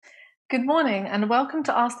Good morning and welcome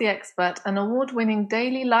to Ask the Expert, an award-winning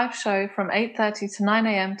daily live show from 8:30 to 9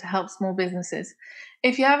 a.m. to help small businesses.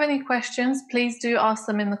 If you have any questions, please do ask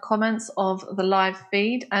them in the comments of the live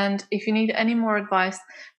feed. And if you need any more advice,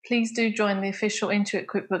 please do join the official Intuit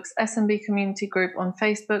QuickBooks SMB community group on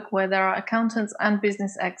Facebook, where there are accountants and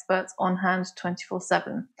business experts on hand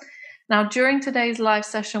 24/7. Now, during today's live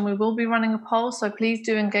session, we will be running a poll, so please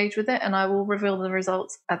do engage with it and I will reveal the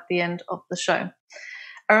results at the end of the show.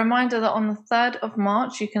 A reminder that on the 3rd of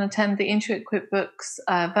March, you can attend the Intuit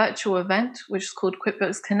QuickBooks virtual event, which is called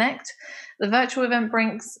QuickBooks Connect. The virtual event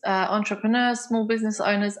brings entrepreneurs, small business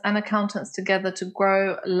owners, and accountants together to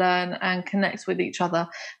grow, learn, and connect with each other.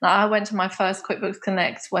 Now, I went to my first QuickBooks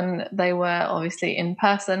Connect when they were obviously in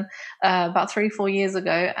person about 3-4 years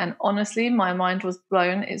ago, and honestly, my mind was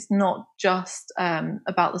blown. It's not just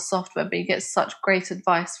about the software, but you get such great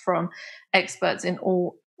advice from experts in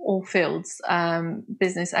all fields,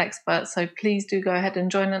 business experts. So please do go ahead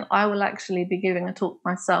and join. And I will actually be giving a talk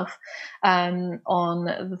myself on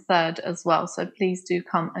the 3rd as well. So please do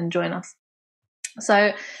come and join us.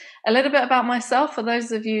 So a little bit about myself. For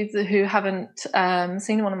those of you who haven't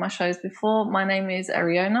seen one of my shows before, my name is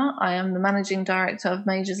Ariona. I am the Managing Director of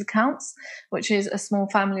Majors Accounts, which is a small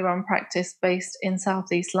family-run practice based in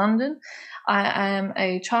South East London. I am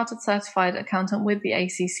a chartered certified accountant with the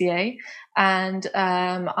ACCA, and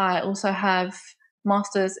I also have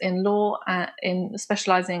masters in law, in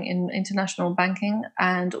specializing in international banking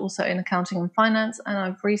and also in accounting and finance. And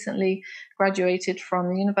I've recently graduated from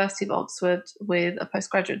the University of Oxford with a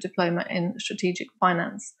postgraduate diploma in strategic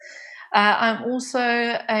finance. I'm also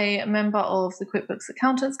a member of the QuickBooks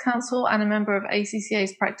Accountants Council and a member of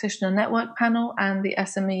ACCA's Practitioner Network Panel and the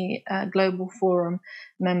SME Global Forum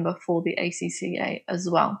member for the ACCA as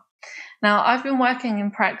well. Now, I've been working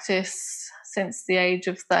in practice since the age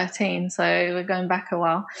of 13, so we're going back a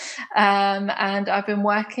while. And I've been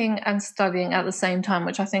working and studying at the same time,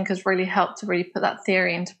 which I think has really helped to really put that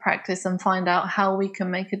theory into practice and find out how we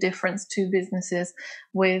can make a difference to businesses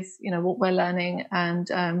with, what we're learning and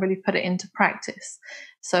really put it into practice.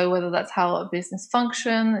 So whether that's how a business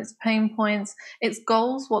functions, its pain points, its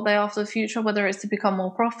goals, what they are for the future, whether it's to become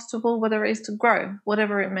more profitable, whether it is to grow,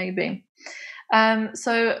 whatever it may be.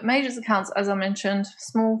 So Majors Accounts, as I mentioned,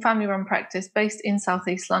 small family-run practice based in South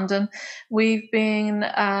East London. We've been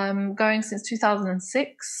going since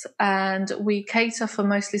 2006, and we cater for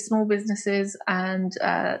mostly small businesses and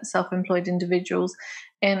self-employed individuals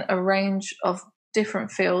in a range of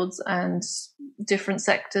different fields and different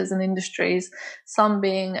sectors and industries, some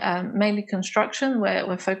being mainly construction, where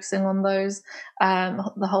we're focusing on those,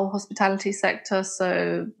 the whole hospitality sector,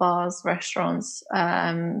 so bars, restaurants,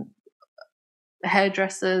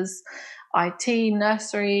 hairdressers, IT,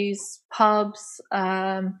 nurseries, pubs,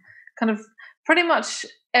 kind of pretty much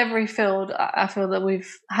every field I feel that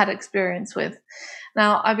we've had experience with.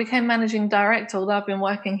 Now, I became managing director, although I've been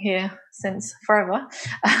working here since forever.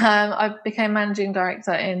 I became managing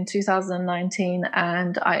director in 2019,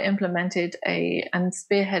 and I implemented and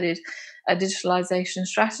spearheaded a digitalization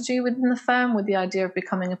strategy within the firm with the idea of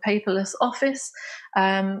becoming a paperless office.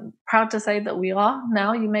 Proud to say that we are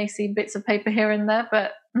now. You may see bits of paper here and there,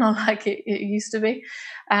 but not like it used to be.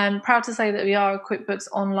 Proud to say that we are a QuickBooks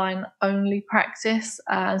online only practice.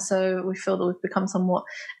 So we feel that we've become somewhat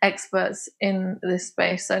experts in this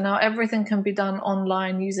space. So now everything can be done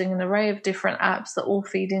online using an array of different apps that all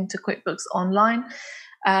feed into QuickBooks Online.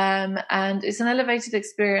 And it's an elevated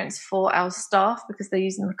experience for our staff because they're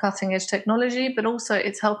using the cutting edge technology, but also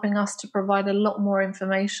it's helping us to provide a lot more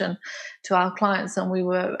information to our clients than we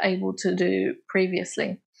were able to do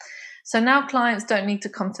previously. So now clients don't need to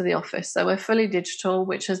come to the office. So we're fully digital,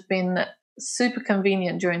 which has been super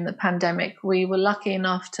convenient during the pandemic. We were lucky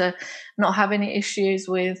enough to not have any issues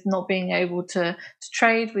with not being able to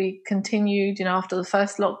trade. We continued, after the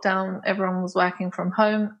first lockdown, everyone was working from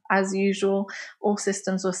home as usual. All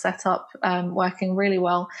systems were set up, working really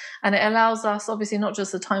well. And it allows us, obviously, not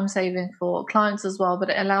just the time saving for clients as well, but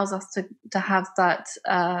it allows us to have that,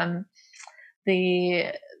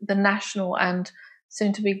 the national and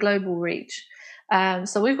soon to be global reach.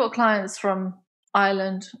 So we've got clients from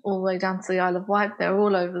Ireland all the way down to the Isle of Wight. They're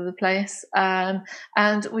all over the place. And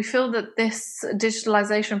we feel that this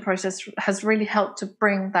digitalization process has really helped to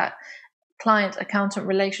bring that client-accountant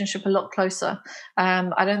relationship a lot closer.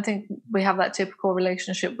 I don't think we have that typical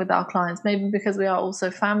relationship with our clients, maybe because we are also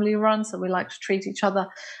family-run, so we like to treat each other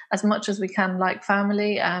as much as we can like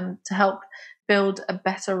family, to help build a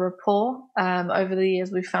better rapport. Over the years,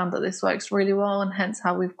 we've found that this works really well, and hence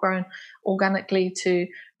how we've grown organically to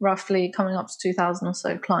roughly coming up to 2,000 or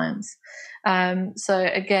so clients. So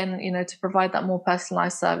again, to provide that more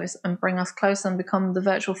personalized service and bring us closer and become the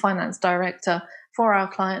virtual finance director for our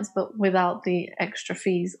clients, but without the extra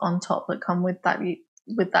fees on top that come with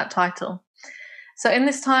that title. So in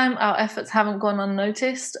this time, our efforts haven't gone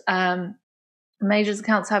unnoticed. Majors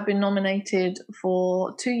Accounts have been nominated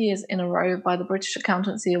for 2 years in a row by the British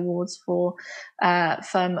Accountancy Awards for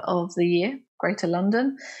Firm of the Year, Greater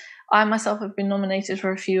London. I myself have been nominated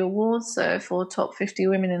for a few awards, so for Top 50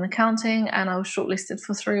 Women in Accounting, and I was shortlisted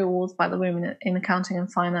for 3 awards by the Women in Accounting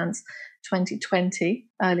and Finance 2020,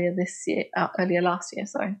 earlier last year.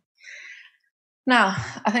 Now,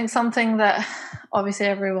 I think something that obviously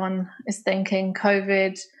everyone is thinking,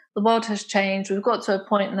 COVID, the world has changed. We've got to a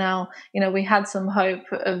point now, we had some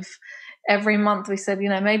hope of every month. We said,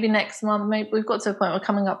 maybe next month, maybe we've got to a point, we're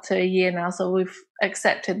coming up to a year now. So we've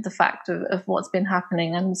accepted the fact of what's been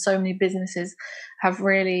happening. And so many businesses have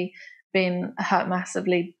really been hurt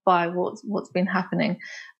massively by what's been happening.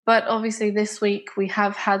 But obviously this week we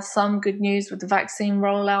have had some good news with the vaccine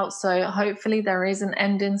rollout. So hopefully there is an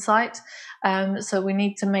end in sight. So we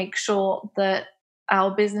need to make sure that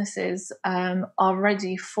our businesses are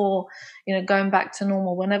ready for, going back to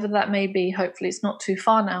normal, whenever that may be. Hopefully it's not too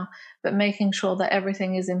far now, but making sure that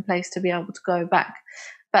everything is in place to be able to go back.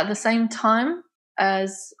 But at the same time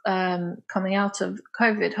as coming out of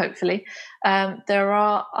COVID, hopefully, there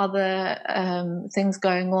are other things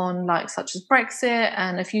going on, such as Brexit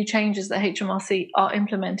and a few changes that HMRC are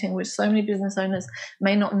implementing, which so many business owners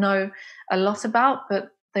may not know a lot about,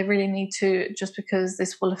 but they really need to, just because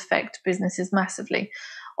this will affect businesses massively.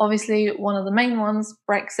 Obviously, one of the main ones,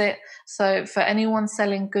 Brexit. So for anyone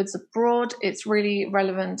selling goods abroad, it's really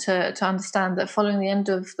relevant to understand that following the end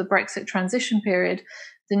of the Brexit transition period,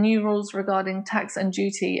 the new rules regarding tax and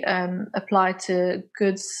duty apply to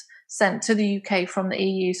goods sent to the UK from the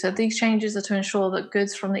EU. So these changes are to ensure that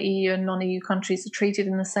goods from the EU and non-EU countries are treated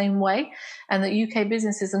in the same way, and that UK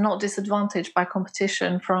businesses are not disadvantaged by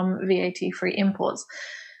competition from VAT-free imports.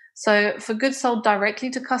 So for goods sold directly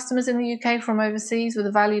to customers in the UK from overseas with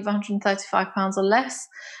a value of £135 or less,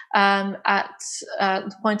 at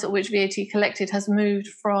the point at which VAT collected has moved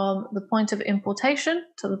from the point of importation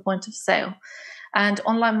to the point of sale. And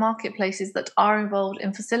online marketplaces that are involved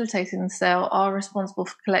in facilitating the sale are responsible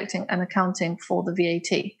for collecting and accounting for the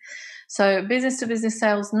VAT. So business-to-business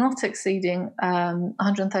sales not exceeding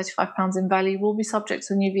 £135 in value will be subject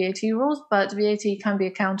to the new VAT rules, but VAT can be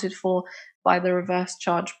accounted for by the reverse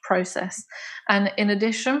charge process. And in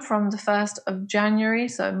addition, from the 1st of January,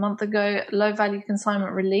 so a month ago, low-value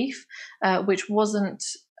consignment relief, which was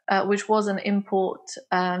an import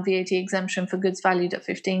VAT exemption for goods valued at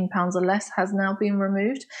 £15 or less, has now been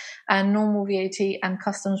removed, and normal VAT and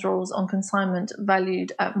customs rules on consignment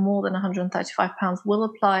valued at more than £135 will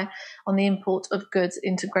apply on the import of goods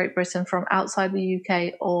into Great Britain from outside the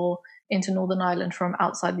UK or into Northern Ireland from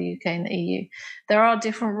outside the UK and the EU. There are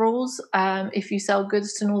different rules if you sell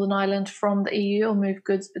goods to Northern Ireland from the EU or move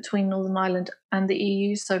goods between Northern Ireland and the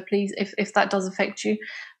EU. So please, if that does affect you,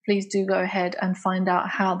 please do go ahead and find out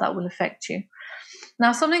how that will affect you.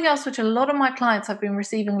 Now, something else which a lot of my clients have been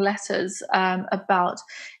receiving letters about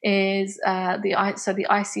is the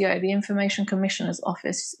ICO, the Information Commissioner's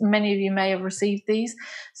Office. Many of you may have received these.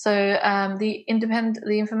 So the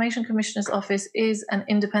Information Commissioner's Office is an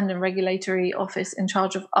independent regulatory office in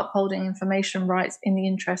charge of upholding information rights in the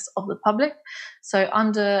interest of the public. So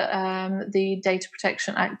under the Data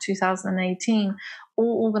Protection Act 2018,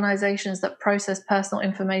 all organizations that process personal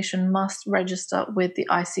information must register with the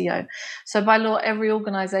ICO. So by law, every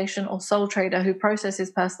organization or sole trader who processes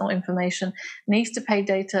personal information needs to pay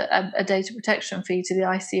a data protection fee to the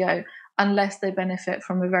ICO unless they benefit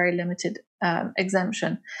from a very limited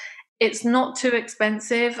exemption. It's not too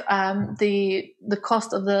expensive. The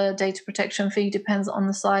cost of the data protection fee depends on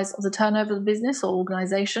the size of the turnover of the business or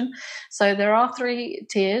organization. So there are 3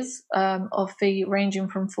 tiers of fee ranging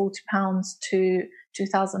from £40 to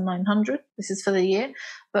 £2,900. This is for the year,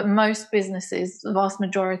 but most businesses, the vast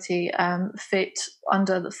majority, fit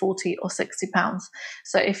under the £40 or £60.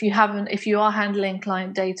 So if you are handling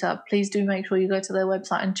client data, please do make sure you go to their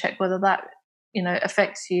website and check whether that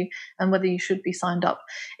affects you and whether you should be signed up.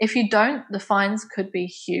 If you don't, the fines could be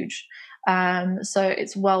huge. So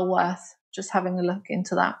it's well worth just having a look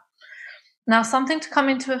into that. Now, something to come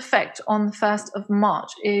into effect on the 1st of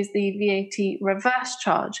March is the VAT reverse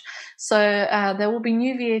charge. So there will be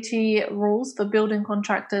new VAT rules for building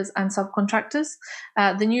contractors and subcontractors.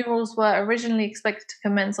 The new rules were originally expected to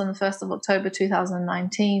commence on the 1st of October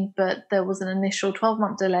 2019, but there was an initial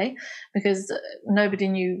 12-month delay because nobody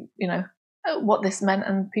knew, what this meant,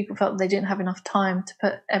 and people felt they didn't have enough time to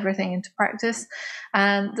put everything into practice.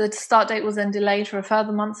 And the start date was then delayed for a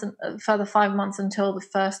further 5 months until the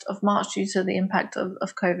 1st of March due to the impact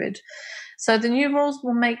of COVID. So the new rules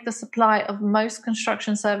will make the supply of most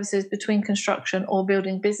construction services between construction or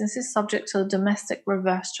building businesses subject to a domestic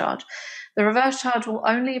reverse charge. The reverse charge will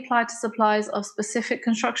only apply to supplies of specific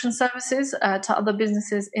construction services to other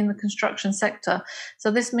businesses in the construction sector.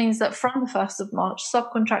 So this means that from the 1st of March,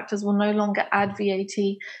 subcontractors will no longer add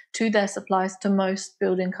VAT to their supplies to most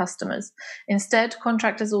building customers. Instead,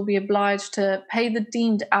 contractors will be obliged to pay the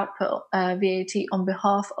deemed output VAT on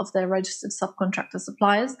behalf of their registered subcontractor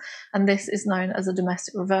suppliers, and this is known as a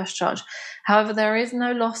domestic reverse charge. However, there is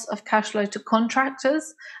no loss of cash flow to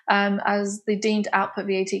contractors, as the deemed output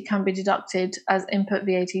VAT can be deducted as input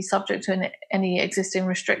VAT subject to any existing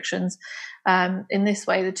restrictions. In this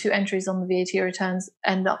way, the two entries on the VAT returns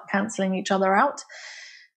end up cancelling each other out.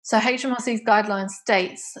 So HMRC's guidance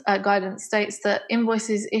states that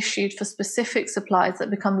invoices issued for specific supplies that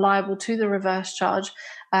become liable to the reverse charge,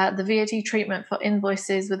 the VAT treatment for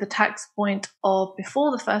invoices with a tax point of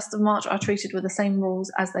before the 1st of March are treated with the same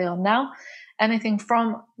rules as they are now. Anything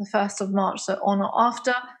from the 1st of March, so on or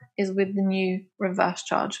after, is with the new reverse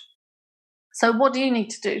charge. So what do you need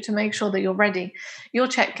to do to make sure that you're ready? Your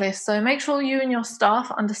checklist. So make sure you and your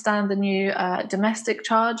staff understand the new domestic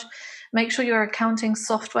charge. Make sure your accounting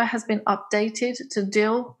software has been updated to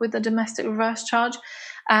deal with the domestic reverse charge,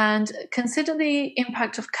 and consider the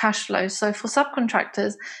impact of cash flow. So for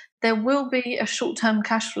subcontractors, there will be a short-term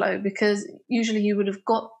cash flow because usually you would have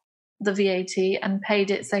got the VAT and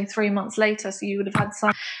paid it, say, 3 months later. So you would have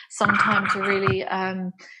had some time to really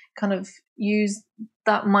kind of use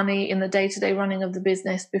that money in the day-to-day running of the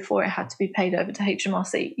business before it had to be paid over to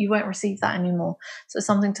HMRC. You won't receive that anymore. So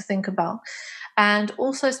something to think about. And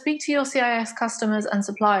also speak to your CIS customers and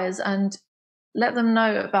suppliers and let them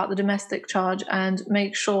know about the domestic charge and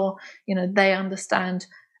make sure, they understand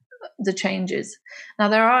the changes. Now,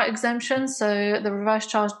 there are exemptions. So the reverse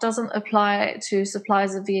charge doesn't apply to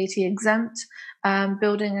suppliers of VAT exempt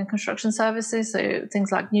building and construction services, so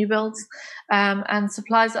things like new builds, and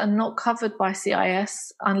supplies that are not covered by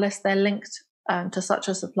CIS unless they're linked to such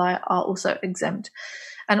a supply are also exempt.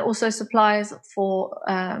 And also supplies for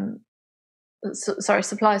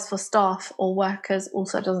staff or workers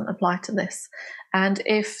also doesn't apply to this. And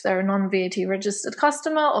if they're a non-VAT registered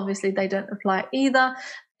customer, obviously they don't apply either.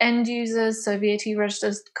 End users, so VAT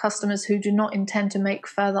registered customers who do not intend to make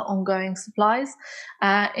further ongoing supplies,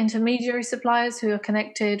 intermediary suppliers who are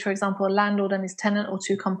connected, for example, a landlord and his tenant or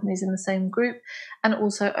two companies in the same group, and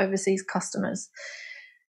also overseas customers.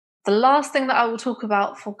 The last thing that I will talk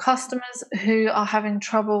about for customers who are having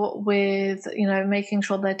trouble with, making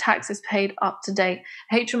sure their tax is paid up to date,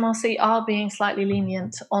 HMRC are being slightly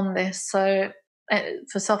lenient on this. So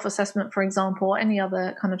for self-assessment, for example, or any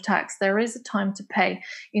other kind of tax, there is a time to pay.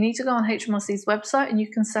 You need to go on HMRC's website and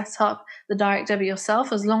you can set up the direct debit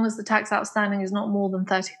yourself. As long as the tax outstanding is not more than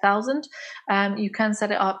 30,000, you can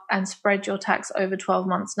set it up and spread your tax over 12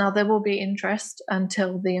 months. Now, there will be interest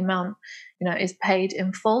until the amount is paid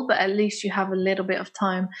in full, but at least you have a little bit of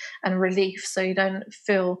time and relief, so you don't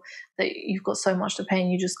feel that you've got so much to pay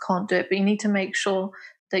and you just can't do it. But you need to make sure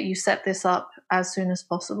that you set this up as soon as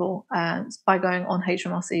possible by going on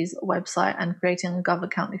HMRC's website and creating a Gov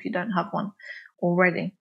account if you don't have one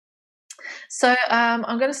already. So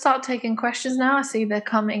I'm going to start taking questions now. I see they're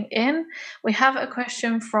coming in. We have a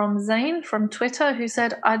question from Zane from Twitter who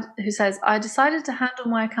says, I decided to handle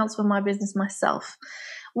my accounts for my business myself.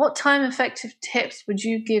 What time-effective tips would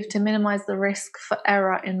you give to minimize the risk for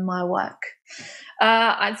error in my work?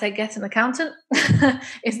 I'd say get an accountant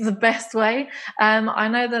is the best way. I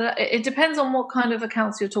know that it depends on what kind of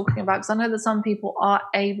accounts you're talking about, because I know that some people are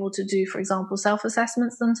able to do, for example,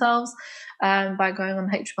 self-assessments themselves by going on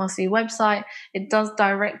the HMRC website. It does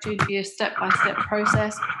direct you to a step-by-step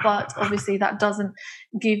process, but obviously that doesn't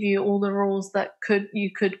give you all the rules that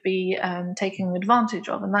you could be taking advantage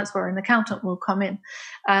of, and that's where an accountant will come in.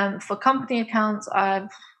 For company accounts,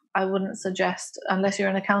 I wouldn't suggest, unless you're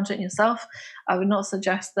an accountant yourself, I would not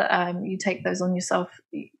suggest that you take those on yourself.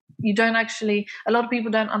 You don't actually, a lot of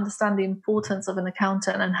people don't understand the importance of an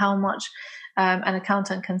accountant and how much an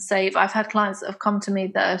accountant can save. I've had clients that have come to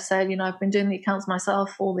me that have said, I've been doing the accounts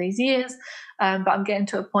myself for all these years, but I'm getting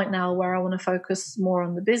to a point now where I want to focus more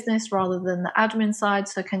on the business rather than the admin side.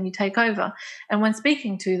 So can you take over? And when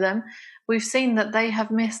speaking to them, we've seen that they have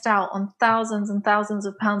missed out on thousands and thousands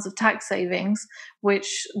of pounds of tax savings,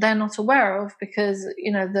 which they're not aware of because,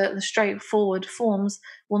 the straightforward forms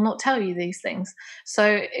will not tell you these things.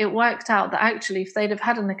 So it worked out that actually if they'd have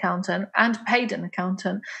had an accountant and paid an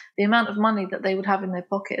accountant, the amount of money that they would have in their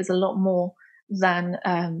pocket is a lot more than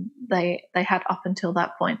they had up until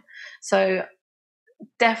that point. So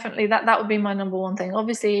definitely that would be my number one thing.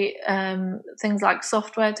 Obviously, things like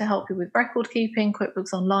software to help you with record keeping,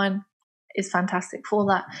 QuickBooks Online is fantastic for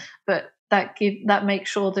that, but that makes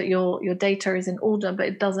sure that your data is in order, but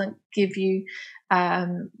it doesn't give you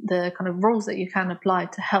the kind of rules that you can apply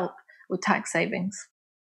to help with tax savings.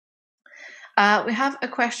 We have a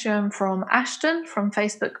question from Ashton from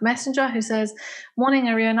Facebook Messenger who says, "Morning,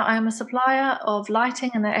 Ariana. I am a supplier of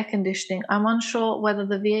lighting and air conditioning. I'm unsure whether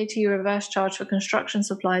the VAT reverse charge for construction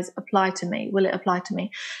supplies apply to me. Will it apply to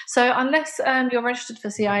me?" So unless you're registered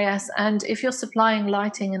for CIS, and if you're supplying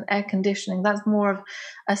lighting and air conditioning, that's more of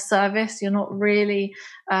a service. You're not really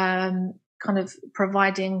kind of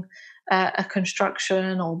providing a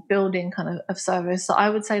construction or building kind of service. So I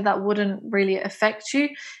would say that wouldn't really affect you.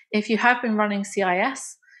 If you have been running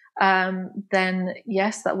CIS, then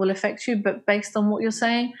yes, that will affect you. But based on what you're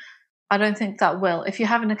saying, I don't think that will. If you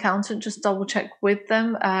have an accountant, just double check with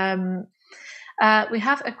them. We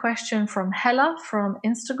have a question from Hella from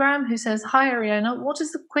Instagram who says, "Hi Ariana, what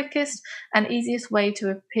is the quickest and easiest way to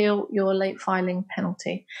appeal your late filing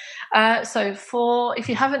penalty?" So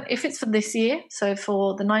if it's for this year, so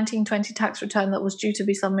for the 1920 tax return that was due to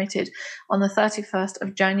be submitted on the 31st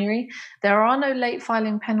of January, there are no late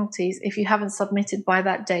filing penalties if you haven't submitted by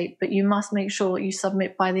that date, but you must make sure you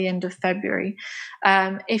submit by the end of February.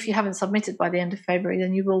 If you haven't submitted by the end of February,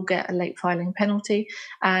 then you will get a late filing penalty.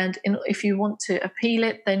 And if you want to appeal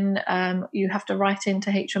it, then you have to write into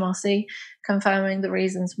HMRC confirming the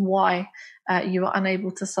reasons why you are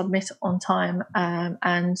unable to submit on time,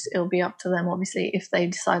 and it'll be up to them, obviously, if they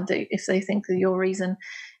think that your reason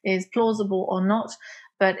is plausible or not.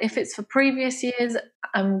 But if it's for previous years,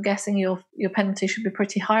 I'm guessing your penalty should be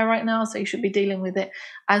pretty high right now, so you should be dealing with it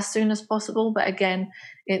as soon as possible. But again,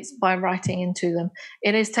 it's by writing into them.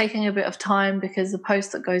 It is taking a bit of time because the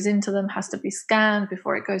post that goes into them has to be scanned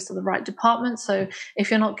before it goes to the right department. So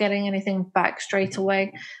if you're not getting anything back straight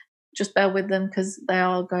away, just bear with them because they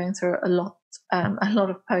are going through a lot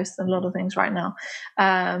of posts and a lot of things right now.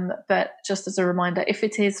 But just as a reminder, if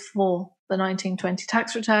it is for the 1920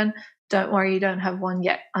 tax return, don't worry, you don't have one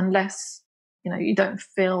yet, unless you don't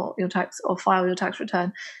fill your tax or file your tax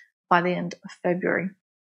return by the end of February.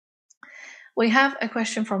 We have a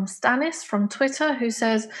question from Stanis from Twitter who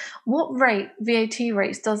says, "What VAT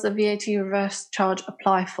rates does the VAT reverse charge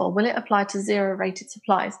apply for? Will it apply to zero rated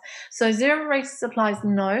supplies?" So zero rated supplies,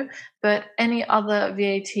 no, but any other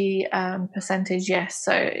VAT percentage, yes.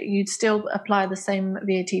 So you'd still apply the same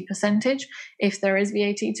VAT percentage. If there is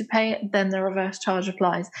VAT to pay, then the reverse charge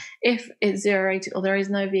applies. If it's zero rated or there is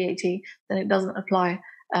no VAT, then it doesn't apply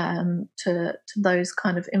to those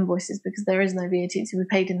kind of invoices because there is no VAT to be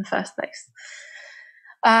paid in the first place.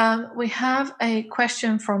 We have a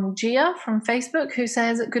question from Gia from Facebook who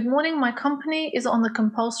says, "Good morning, my company is on the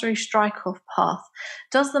compulsory strike-off path.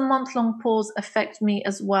 Does the month-long pause affect me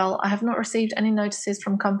as well? I have not received any notices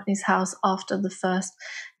from Companies House after the first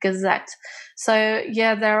Gazette." So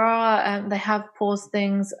yeah, there are, they have paused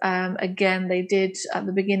things. Again, they did at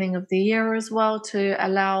the beginning of the year as well to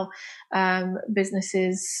allow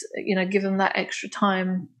businesses, give them that extra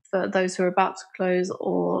time for those who are about to close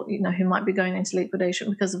or, who might be going into liquidation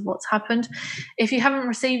because of what's happened. If you haven't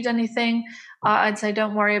received anything, I'd say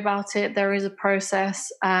don't worry about it. There is a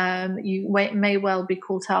process. You may well be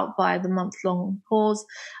caught out by the month-long pause,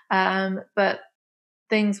 but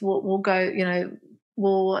things will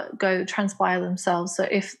go transpire themselves. So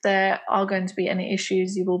if there are going to be any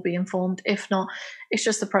issues, you will be informed. If not, it's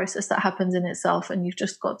just a process that happens in itself, and you've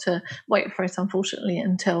just got to wait for it, unfortunately,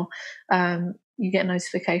 until you get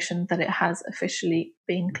notification that it has officially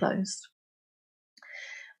been closed.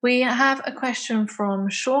 We have a question from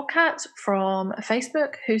Shawcat from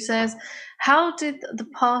Facebook who says, "How did the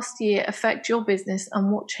past year affect your business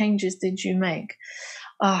and what changes did you make?"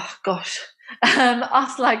 Oh, gosh.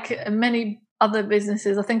 Us, like many other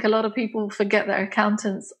businesses, I think a lot of people forget that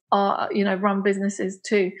accountants are, run businesses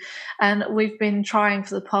too. And we've been trying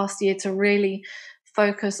for the past year to really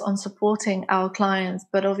focus on supporting our clients,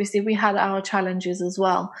 but obviously we had our challenges as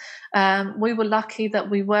well. We were lucky that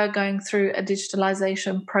we were going through a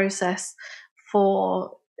digitalization process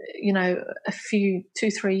for, a few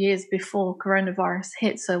 2-3 years before coronavirus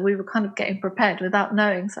hit. So we were kind of getting prepared without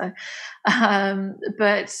knowing. So,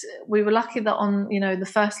 but we were lucky that on, the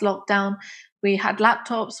first lockdown, we had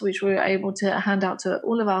laptops, which we were able to hand out to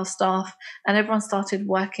all of our staff, and everyone started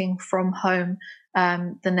working from home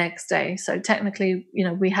the next day. So technically,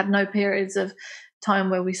 we had no periods of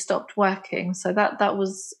time where we stopped working. So that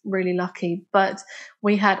was really lucky. But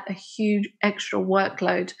we had a huge extra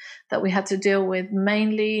workload that we had to deal with,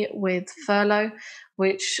 mainly with furlough,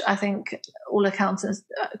 which I think all accountants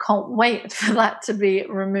can't wait for that to be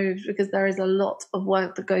removed, because there is a lot of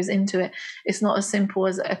work that goes into it. It's not as simple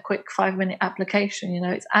as a quick 5-minute application.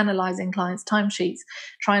 It's analysing clients' timesheets,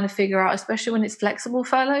 trying to figure out, especially when it's flexible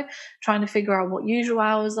furlough, trying to figure out what usual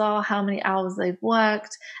hours are, how many hours they've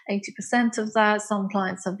worked, 80% of that. Some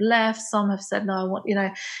clients have left, some have said, no, I want,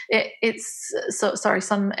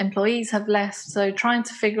 some employees have left. So trying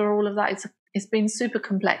to figure all of that, it's been super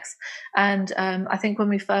complex. And I think when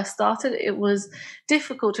we first started, it was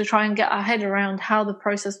difficult to try and get our head around how the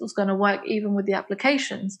process was going to work, even with the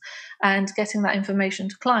applications and getting that information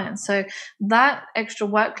to clients. So that extra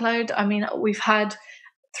workload, we've had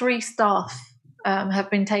 3 staff have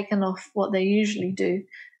been taken off what they usually do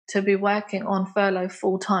to be working on furlough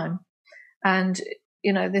full time. And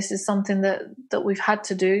this is something that we've had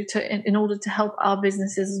to do in order to help our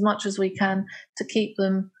businesses as much as we can to keep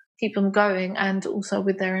them going, and also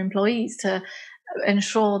with their employees to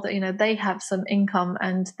ensure that they have some income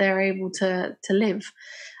and they're able to live.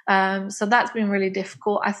 So that's been really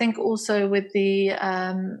difficult. I think also with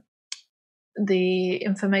the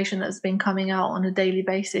information that's been coming out on a daily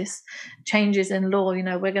basis, changes in law,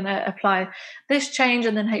 we're going to apply this change,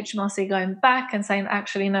 and then HMRC going back and saying,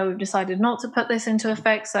 actually, no, we've decided not to put this into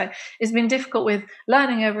effect. So it's been difficult with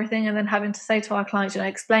learning everything and then having to say to our clients,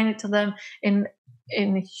 explain it to them in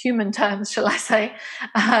human terms, shall I say,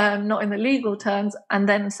 not in the legal terms, and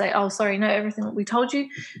then say, oh, sorry, no, everything that we told you,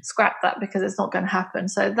 scrap that because it's not going to happen.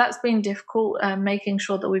 So that's been difficult, making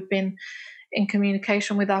sure that we've been in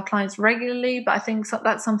communication with our clients regularly, but I think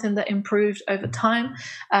that's something that improved over time.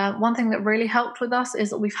 One thing that really helped with us is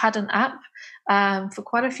that we've had an app for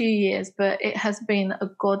quite a few years, but it has been a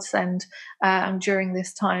godsend during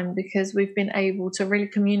this time, because we've been able to really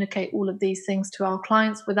communicate all of these things to our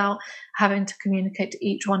clients without having to communicate to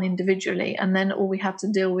each one individually. And then all we had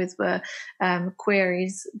to deal with were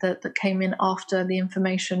queries that came in after the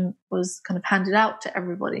information was kind of handed out to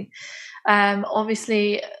everybody.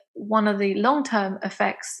 Obviously, one of the long-term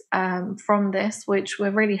effects from this, which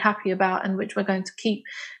we're really happy about and which we're going to keep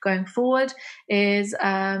going forward, is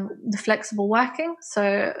the flexible working.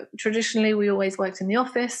 So traditionally, we always worked in the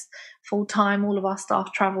office full-time. All of our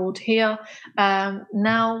staff travelled here.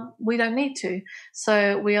 Now we don't need to.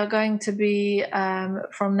 So we are going to be,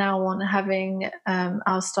 from now on, having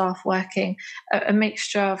our staff working a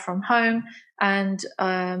mixture from home and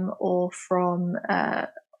or from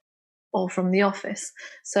the office.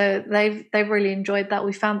 So they've really enjoyed that.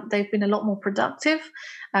 We found that they've been a lot more productive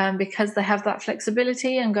because they have that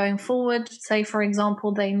flexibility. And going forward, say, for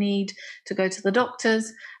example, they need to go to the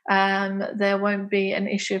doctors, there won't be an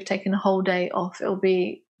issue of taking a whole day off. It'll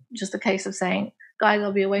be just a case of saying, guys,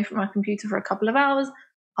 I'll be away from my computer for a couple of hours.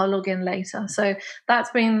 I'll log in later. So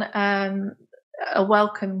that's been a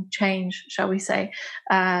welcome change, shall we say,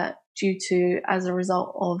 as a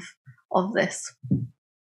result of this.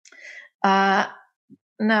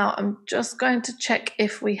 Now, I'm just going to check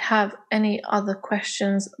if we have any other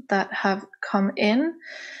questions that have come in.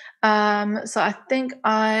 So I think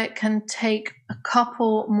I can take a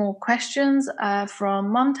couple more questions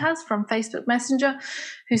from Mumtaz from Facebook Messenger,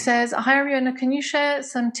 who says, hi, Ariona, can you share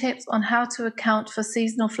some tips on how to account for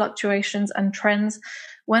seasonal fluctuations and trends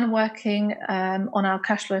when working on our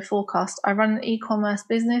cash flow forecast? I run an e-commerce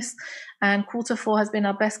business, and Q4 has been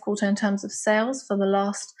our best quarter in terms of sales for the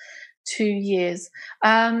last 2 years.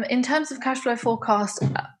 In terms of cash flow forecast,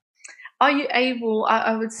 are you able,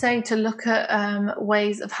 I would say, to look at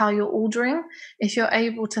ways of how you're ordering? If you're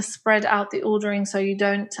able to spread out the ordering so you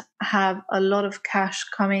don't have a lot of cash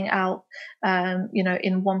coming out,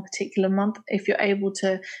 in one particular month, if you're able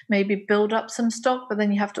to maybe build up some stock, but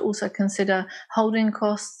then you have to also consider holding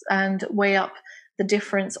costs and weigh up the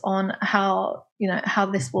difference on how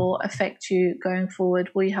this will affect you going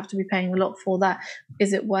forward. Will you have to be paying a lot for that?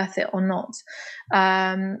 Is it worth it or not?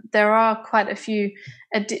 There are quite a few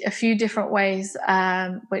different ways,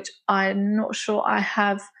 which I'm not sure I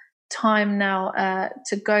have time now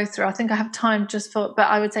to go through. I think I have time but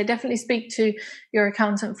I would say definitely speak to your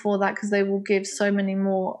accountant for that, because they will give so many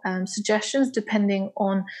more suggestions depending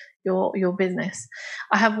on your business.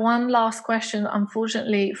 I have one last question,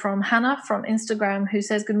 unfortunately, from Hannah from Instagram, who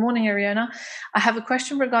says, "Good morning, Ariona. I have a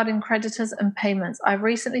question regarding creditors and payments. I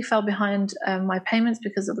recently fell behind my payments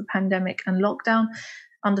because of the pandemic and lockdown.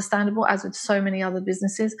 Understandable, as with so many other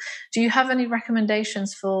businesses. Do you have any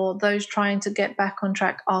recommendations for those trying to get back on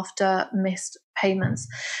track after missed payments?"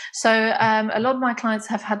 So a lot of my clients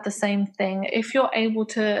have had the same thing. If you're able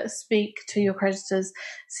to speak to your creditors,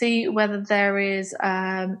 see whether there is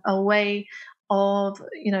a way of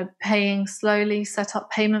paying slowly, set up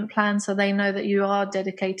payment plans so they know that you are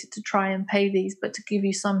dedicated to try and pay these, but to give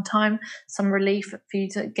you some time, some relief for you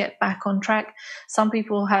to get back on track. Some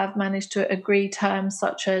people have managed to agree terms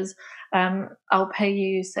such as I'll pay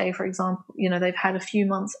you, say, for example, they've had a few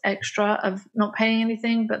months extra of not paying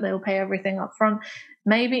anything, but they'll pay everything up front.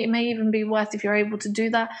 Maybe it may even be worth, if you're able to do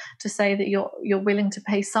that, to say that you're willing to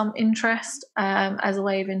pay some interest as a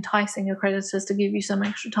way of enticing your creditors to give you some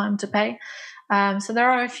extra time to pay. So there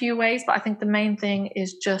are a few ways, but I think the main thing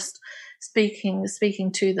is just speaking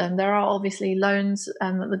to them. There are obviously loans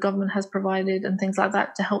that the government has provided and things like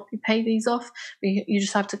that to help you pay these off. You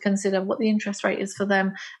just have to consider what the interest rate is for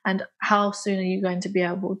them and how soon are you going to be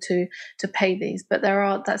able to pay these. But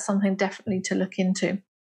that's something definitely to look into.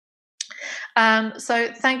 So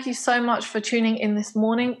thank you so much for tuning in this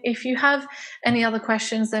morning. If you have any other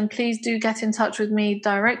questions, then please do get in touch with me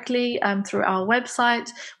directly through our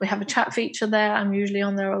website. We have a chat feature there. I'm usually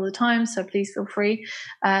on there all the time, so please feel free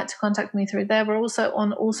to contact me through there. We're also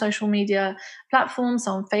on all social media platforms,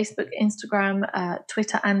 on Facebook, Instagram,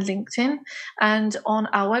 Twitter, and LinkedIn. And on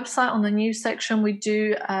our website, on the news section, we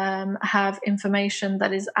do have information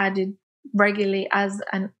that is added regularly as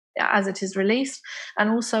it is released. And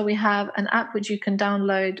also we have an app which you can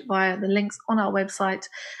download via the links on our website,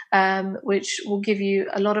 which will give you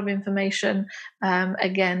a lot of information,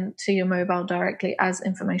 again, to your mobile directly as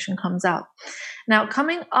information comes out. Now,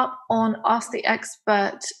 coming up on Ask the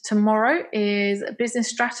Expert tomorrow is a business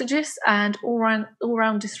strategist and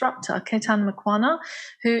all-round disruptor, Ketan Makwana,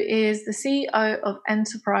 who is the CEO of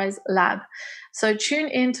Enterprise Lab. So tune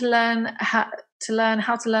in to learn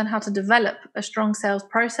how to develop a strong sales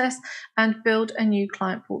process and build a new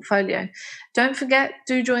client portfolio. Don't forget,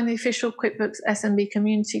 do join the official QuickBooks SMB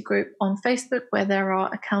community group on Facebook, where there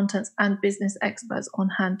are accountants and business experts on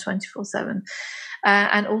hand 24/7.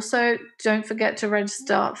 And also, don't forget to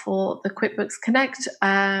register for the QuickBooks Connect.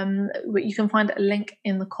 You can find a link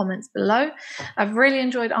in the comments below. I've really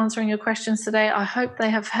enjoyed answering your questions today. I hope they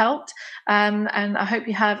have helped, and I hope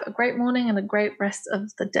you have a great morning and a great rest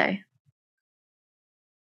of the day.